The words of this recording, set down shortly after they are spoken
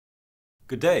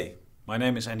Good day, my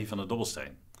name is Andy van der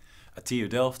Dobbelsteen. At TU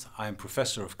Delft I am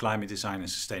Professor of Climate Design and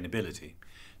Sustainability,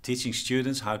 teaching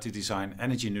students how to design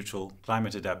energy-neutral,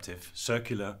 climate-adaptive,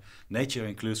 circular,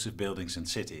 nature-inclusive buildings and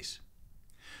cities.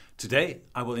 Today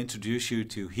I will introduce you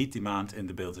to heat demand in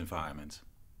the built environment.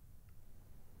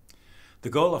 The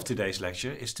goal of today's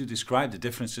lecture is to describe the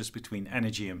differences between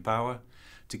energy and power,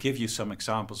 to give you some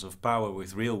examples of power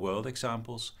with real-world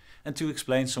examples, and to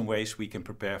explain some ways we can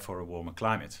prepare for a warmer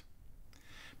climate.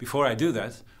 Before I do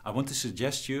that, I want to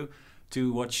suggest you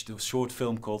to watch the short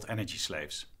film called Energy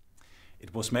Slaves.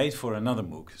 It was made for another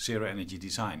MOOC, Zero Energy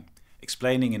Design,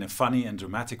 explaining in a funny and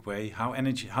dramatic way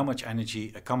how much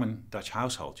energy a common Dutch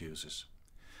household uses.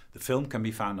 The film can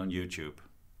be found on YouTube.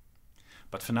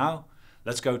 But for now,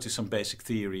 let's go to some basic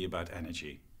theory about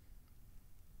energy.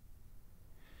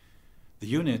 The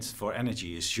unit for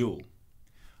energy is joule.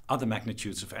 Other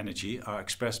magnitudes of energy are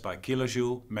expressed by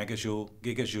kilojoule, megajoule,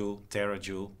 gigajoule,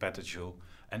 terajoule, petajoule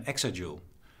and exajoule,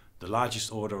 the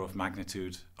largest order of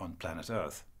magnitude on planet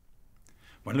Earth.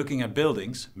 When looking at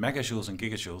buildings, megajoules and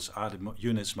gigajoules are the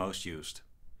units most used.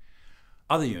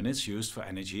 Other units used for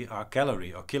energy are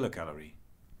calorie or kilocalorie.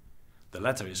 The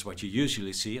latter is what you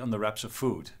usually see on the wraps of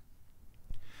food.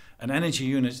 An energy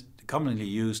unit commonly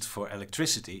used for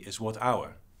electricity is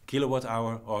watt-hour,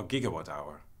 kilowatt-hour or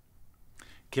gigawatt-hour.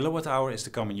 Kilowatt-hour is the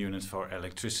common unit for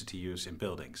electricity use in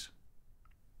buildings.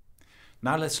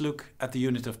 Now let's look at the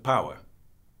unit of power.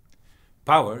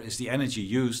 Power is the energy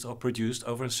used or produced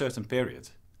over a certain period.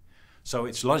 So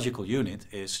its logical unit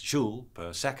is joule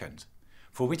per second,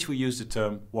 for which we use the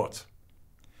term watt.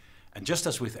 And just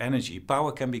as with energy,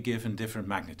 power can be given different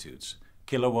magnitudes: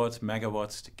 kilowatt,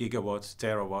 megawatt, gigawatt,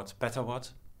 terawatt,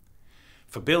 petawatt.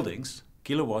 For buildings,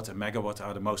 kilowatt and megawatt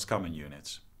are the most common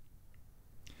units.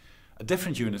 A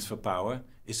different unit for power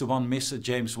is the one Mr.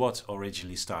 James Watt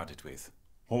originally started with: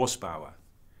 horsepower.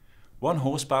 1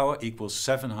 horsepower equals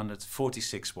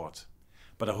 746 watt,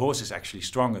 but a horse is actually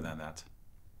stronger than that.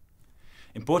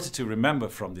 Important to remember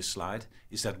from this slide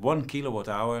is that 1 kilowatt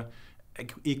hour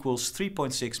equals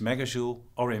 3.6 megajoule,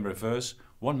 or in reverse,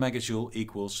 1 megajoule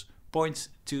equals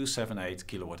 0.278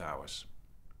 kilowatt hours.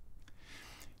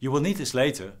 You will need this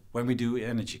later when we do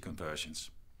energy conversions.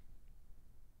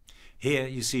 Here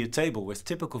you see a table with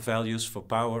typical values for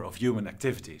power of human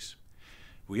activities.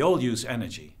 We all use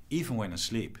energy, even when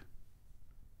asleep.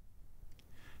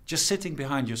 Just sitting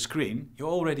behind your screen, you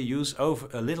already use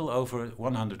a little over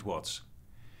 100 watts.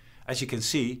 As you can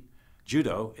see,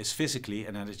 judo is physically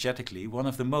and energetically one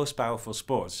of the most powerful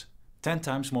sports, 10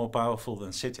 times more powerful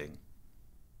than sitting.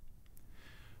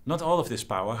 Not all of this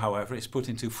power, however, is put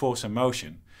into force and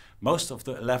motion. Most of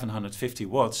the 1150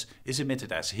 watts is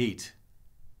emitted as heat.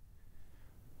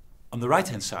 On the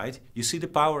right-hand side, you see the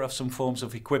power of some forms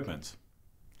of equipment.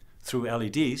 Through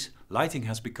LEDs, lighting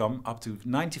has become up to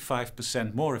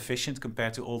 95% more efficient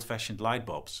compared to old-fashioned light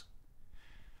bulbs.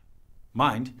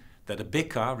 Mind that a big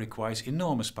car requires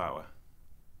enormous power.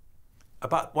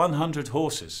 About 100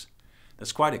 horses,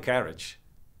 that's quite a carriage.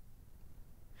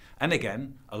 And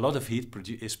again, a lot of heat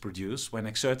is produced when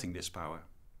exerting this power.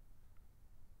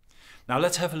 Now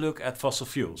let's have a look at fossil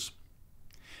fuels.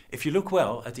 If you look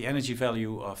well at the energy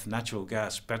value of natural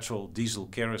gas, petrol, diesel,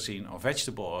 kerosene or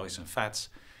vegetable oils and fats,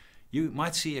 you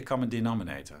might see a common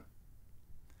denominator.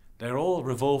 They're all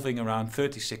revolving around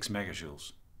 36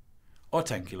 megajoules, or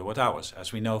 10 kilowatt hours,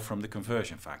 as we know from the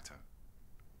conversion factor.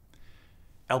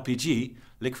 LPG,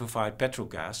 liquefied petrol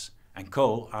gas, and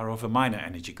coal are of a minor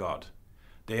energy god.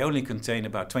 They only contain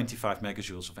about 25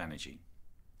 megajoules of energy.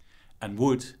 And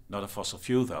wood, not a fossil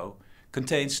fuel though,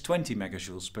 contains 20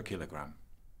 megajoules per kilogram.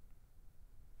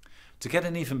 To get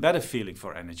an even better feeling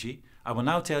for energy, I will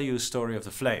now tell you a story of the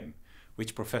flame,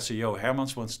 which Professor Jo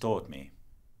Hermans once taught me.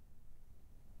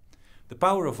 The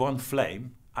power of one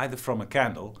flame, either from a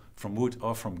candle, from wood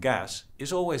or from gas,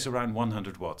 is always around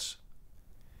 100 watts.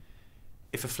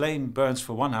 If a flame burns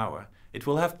for 1 hour, it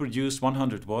will have produced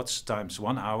 100 watts times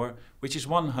 1 hour, which is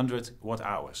 100 watt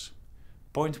hours,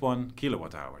 0.1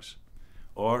 kilowatt hours,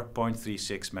 or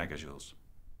 0.36 megajoules.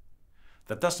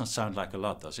 That does not sound like a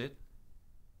lot, does it?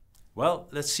 Well,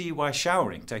 let's see why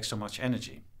showering takes so much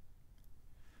energy.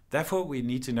 Therefore, we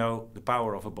need to know the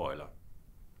power of a boiler.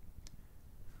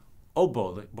 Old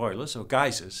boilers or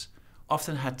geysers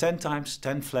often had 10 times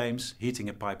 10 flames heating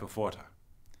a pipe of water.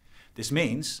 This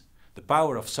means the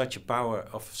power of such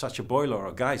a boiler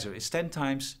or geyser is 10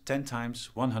 times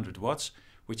 100 watts,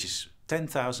 which is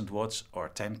 10,000 watts or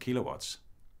 10 kilowatts.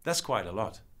 That's quite a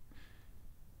lot.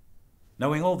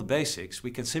 Knowing all the basics,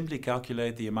 we can simply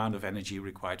calculate the amount of energy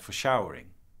required for showering.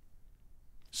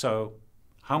 So,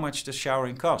 how much does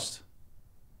showering cost?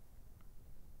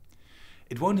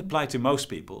 It won't apply to most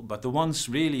people, but the ones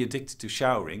really addicted to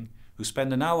showering, who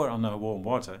spend an hour under warm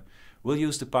water, will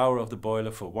use the power of the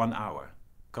boiler for 1 hour,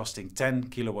 costing 10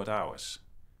 kilowatt hours,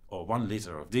 or 1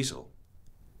 liter of diesel.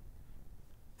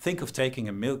 Think of taking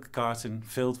a milk carton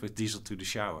filled with diesel to the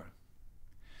shower.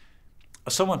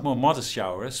 A somewhat more modest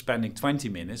shower, spending 20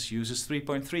 minutes, uses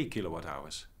 3.3 kilowatt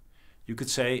hours. You could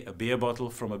say a beer bottle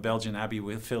from a Belgian abbey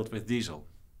filled with diesel.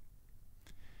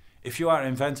 If you are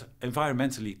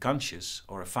environmentally conscious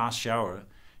or a fast shower,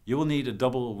 you will need a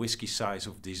double whiskey size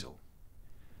of diesel.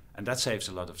 And that saves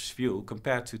a lot of fuel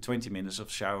compared to 20 minutes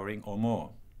of showering or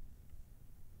more.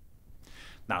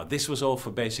 Now, this was all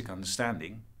for basic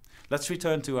understanding. Let's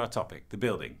return to our topic, the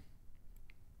building.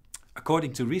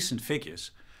 According to recent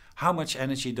figures, how much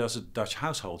energy does a Dutch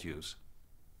household use?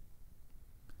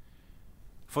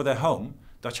 For their home,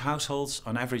 Dutch households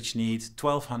on average need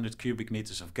 1200 cubic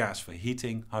meters of gas for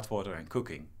heating, hot water and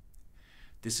cooking.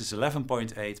 This is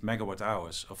 11.8 megawatt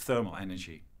hours of thermal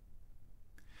energy.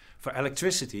 For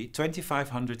electricity,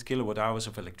 2500 kilowatt hours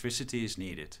of electricity is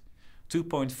needed,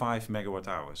 2.5 megawatt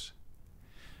hours.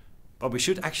 But we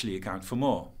should actually account for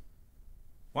more.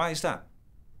 Why is that?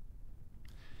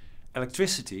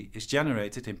 Electricity is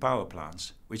generated in power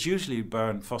plants, which usually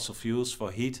burn fossil fuels for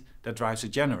heat that drives a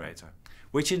generator,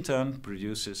 which in turn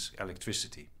produces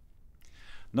electricity.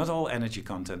 Not all energy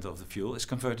content of the fuel is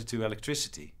converted to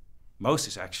electricity. Most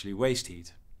is actually waste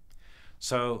heat.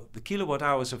 So the kilowatt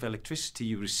hours of electricity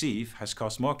you receive has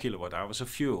cost more kilowatt hours of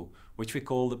fuel, which we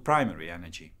call the primary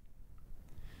energy.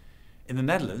 In the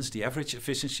Netherlands, the average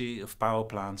efficiency of power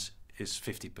plants is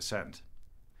 50%.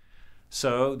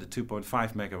 So the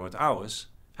 2.5 megawatt hours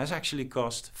has actually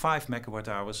cost 5 megawatt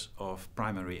hours of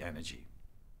primary energy.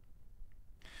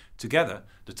 Together,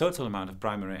 the total amount of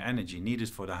primary energy needed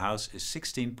for the house is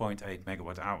 16.8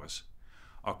 megawatt hours,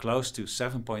 or close to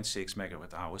 7.6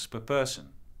 megawatt hours per person.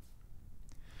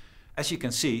 As you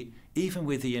can see, even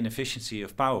with the inefficiency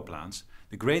of power plants,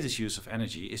 the greatest use of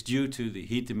energy is due to the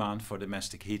heat demand for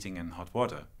domestic heating and hot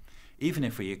water, even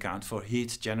if we account for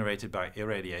heat generated by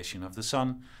irradiation of the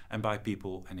sun and by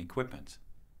people and equipment.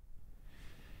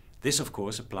 This of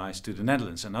course applies to the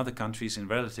Netherlands and other countries in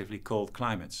relatively cold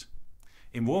climates.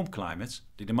 In warm climates,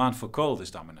 the demand for coal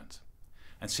is dominant.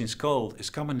 And since coal is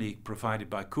commonly provided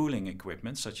by cooling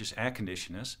equipment such as air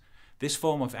conditioners, this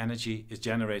form of energy is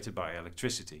generated by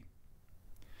electricity.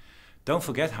 Don't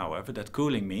forget, however, that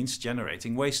cooling means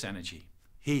generating waste energy,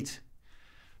 heat.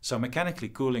 So mechanically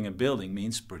cooling a building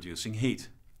means producing heat.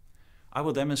 I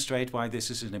will demonstrate why this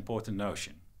is an important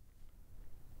notion.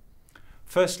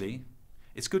 Firstly,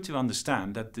 it's good to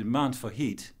understand that the demand for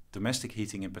heat, domestic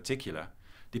heating in particular,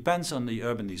 depends on the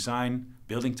urban design,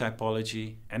 building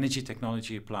typology, energy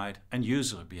technology applied and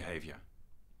user behavior.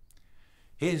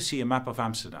 Here you see a map of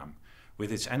Amsterdam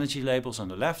with its energy labels on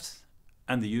the left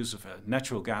and the use of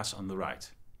natural gas on the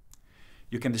right.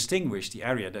 You can distinguish the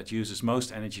area that uses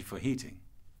most energy for heating,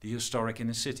 the historic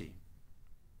inner city.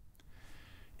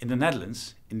 In the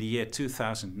Netherlands, in the year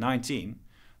 2019,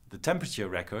 the temperature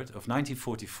record of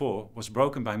 1944 was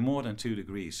broken by more than 2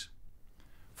 degrees.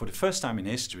 For the first time in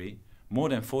history, more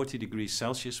than 40 degrees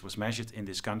Celsius was measured in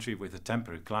this country with a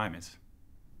temperate climate.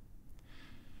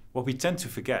 What we tend to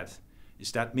forget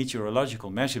is that meteorological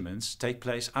measurements take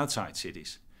place outside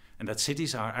cities, and that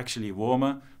cities are actually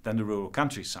warmer than the rural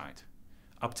countryside,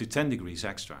 up to 10 degrees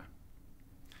extra.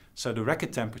 So the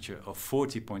record temperature of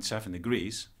 40.7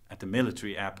 degrees at the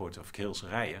military airport of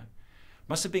Geelse-Rijen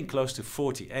must have been close to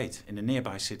 48 in the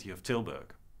nearby city of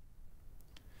Tilburg.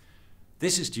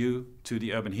 This is due to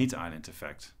the urban heat island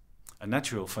effect, a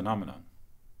natural phenomenon.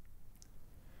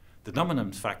 The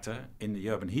dominant factor in the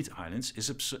urban heat islands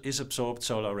is absorbed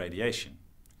solar radiation,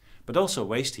 but also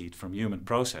waste heat from human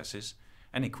processes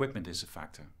and equipment is a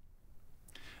factor.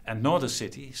 And northern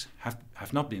cities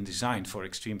have not been designed for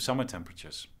extreme summer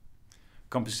temperatures,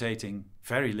 compensating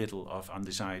very little of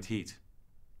undesired heat.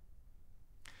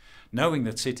 Knowing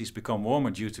that cities become warmer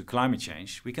due to climate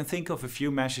change, we can think of a few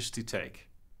measures to take.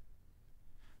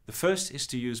 The first is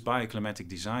to use bioclimatic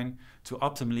design to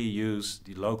optimally use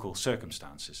the local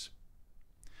circumstances.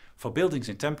 For buildings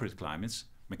in temperate climates,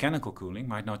 mechanical cooling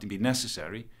might not be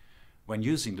necessary when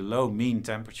using the low mean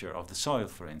temperature of the soil,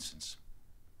 for instance.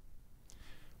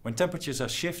 When temperatures are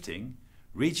shifting,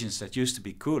 regions that used to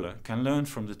be cooler can learn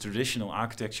from the traditional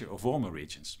architecture of warmer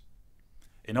regions.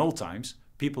 In old times,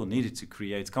 people needed to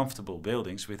create comfortable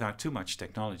buildings without too much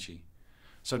technology.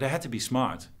 So they had to be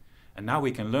smart, and now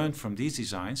we can learn from these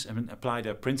designs and apply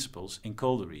their principles in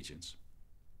colder regions.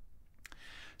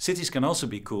 Cities can also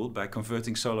be cooled by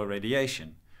converting solar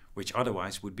radiation, which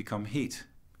otherwise would become heat,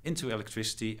 into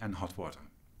electricity and hot water.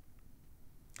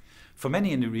 For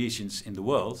many in the regions in the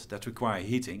world that require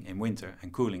heating in winter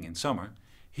and cooling in summer,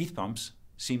 heat pumps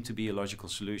seem to be a logical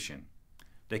solution.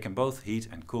 They can both heat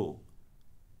and cool.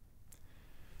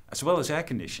 As well as air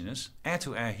conditioners,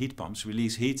 air-to-air heat pumps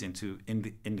release heat in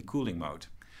the cooling mode,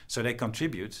 so they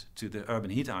contribute to the urban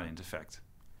heat island effect.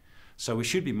 So we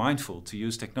should be mindful to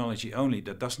use technology only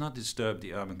that does not disturb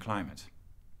the urban climate.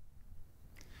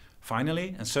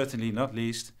 Finally, and certainly not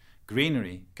least,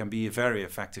 greenery can be a very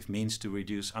effective means to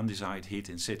reduce undesired heat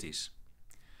in cities.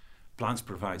 Plants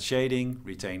provide shading,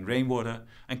 retain rainwater,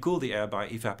 and cool the air by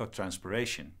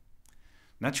evapotranspiration.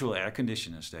 Natural air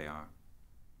conditioners they are.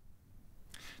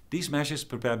 These measures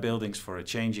prepare buildings for a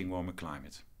changing warmer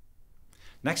climate.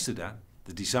 Next to that,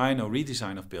 the design or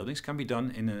redesign of buildings can be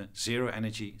done in a zero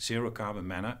energy, zero carbon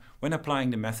manner when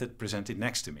applying the method presented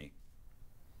next to me.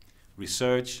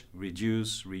 Research,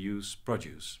 reduce, reuse,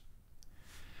 produce.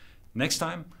 Next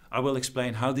time, I will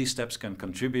explain how these steps can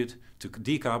contribute to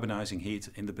decarbonizing heat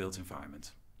in the built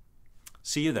environment.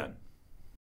 See you then.